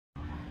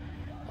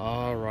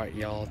Alright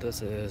y'all,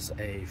 this is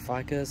a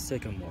Ficus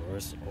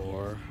sycomorus,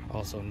 or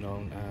also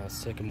known as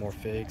Sycamore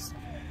figs.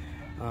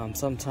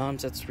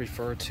 Sometimes it's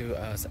referred to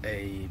as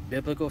a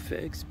biblical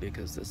figs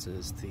because this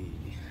is the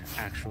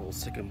actual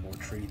sycamore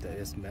tree that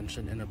is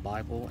mentioned in the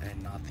Bible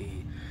and not the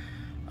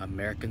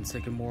American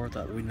sycamore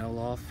that we know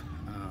of.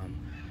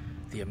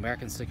 The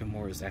American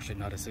sycamore is actually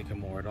not a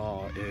sycamore at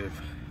all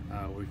if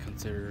we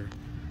consider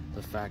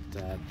the fact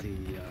that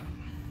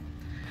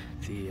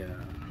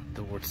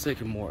the word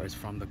sycamore is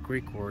from the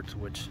Greek words,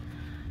 which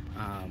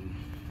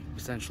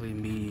essentially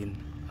mean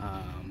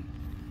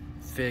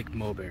fig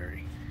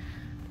mulberry.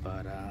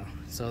 But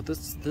so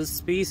this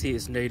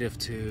species is native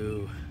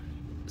to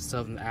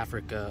Southern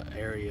Africa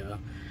area,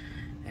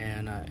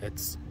 and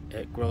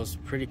it grows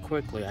pretty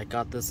quickly. I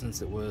got this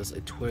since it was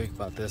a twig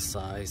about this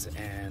size,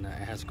 and it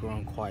has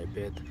grown quite a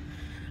bit.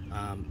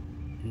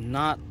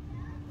 Not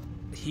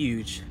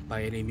huge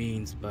by any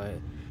means, but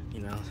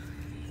you know,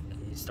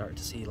 you start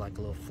to see like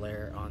a little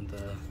flare on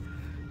the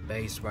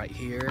base right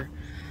here.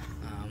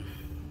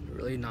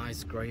 Really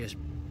nice grayish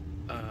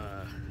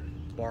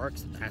bark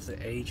as it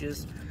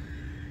ages.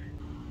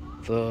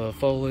 The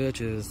foliage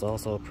is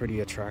also pretty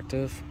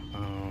attractive.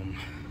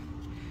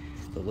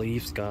 The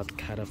leaves got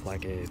kind of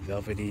like a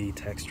velvety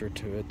texture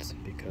to it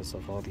because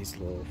of all these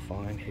little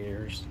fine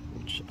hairs,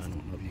 which I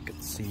don't know if you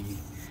could see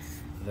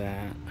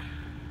that,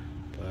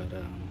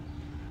 but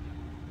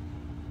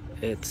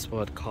it's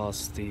what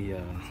caused the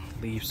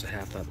leaves to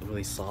have that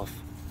really soft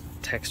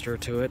texture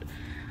to it.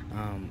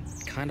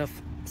 Kind of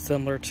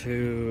similar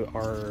to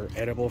our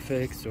edible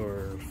figs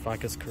or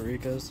Ficus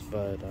caricas,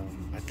 but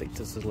I think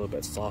this is a little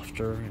bit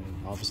softer, and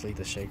obviously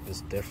the shape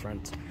is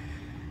different.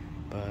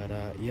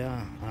 But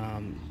yeah,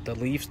 the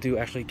leaves do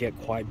actually get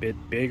quite a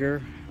bit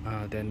bigger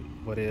than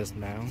what it is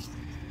now.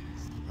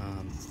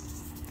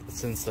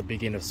 Since the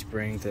beginning of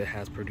spring, it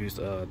has produced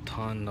a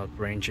ton of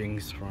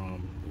branchings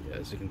from,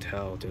 as you can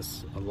tell,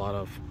 just a lot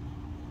of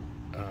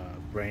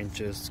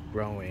branches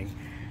growing,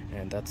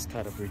 and that's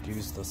kind of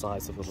reduced the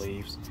size of the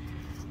leaves.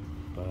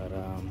 But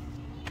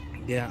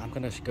yeah, I'm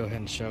gonna go ahead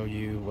and show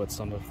you what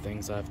some of the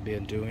things I've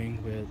been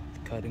doing with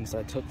cuttings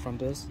I took from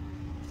this.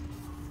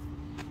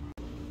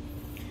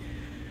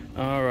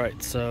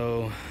 Alright,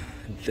 so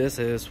this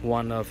is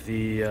one of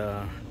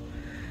the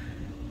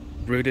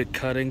rooted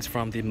cuttings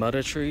from the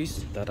mother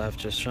trees that I've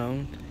just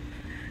shown,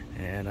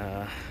 and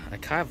I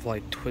kind of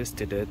like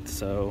twisted it.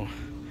 So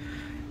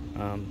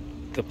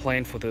the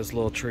plan for this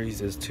little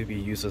trees is to be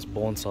used as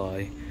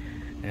bonsai,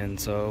 and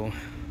so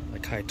I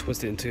kind of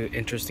twist it into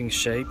interesting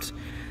shapes.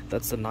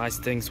 That's the nice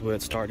things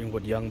with starting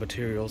with young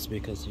materials,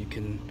 because you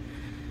can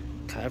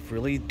kind of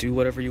really do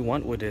whatever you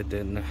want with it,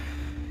 and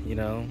you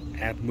know,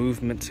 add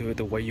movement to it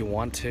the way you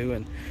want to.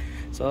 And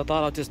so I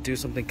thought I'll just do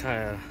something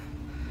kind of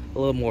a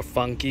little more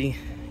funky,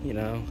 you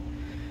know.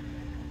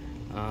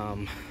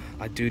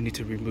 I do need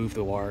to remove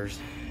the wires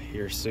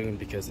here soon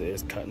because it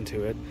is cut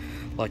into it.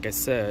 Like I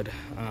said,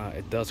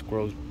 it does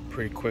grow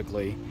pretty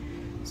quickly,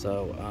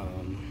 so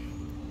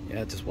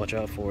yeah, just watch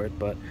out for it.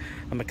 But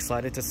I'm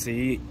excited to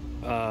see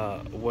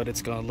what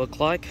it's gonna look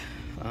like,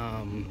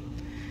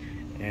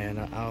 and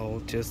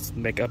I'll just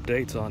make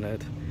updates on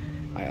it.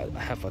 I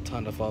have a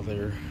ton of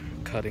other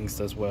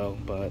cuttings as well,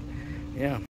 but yeah.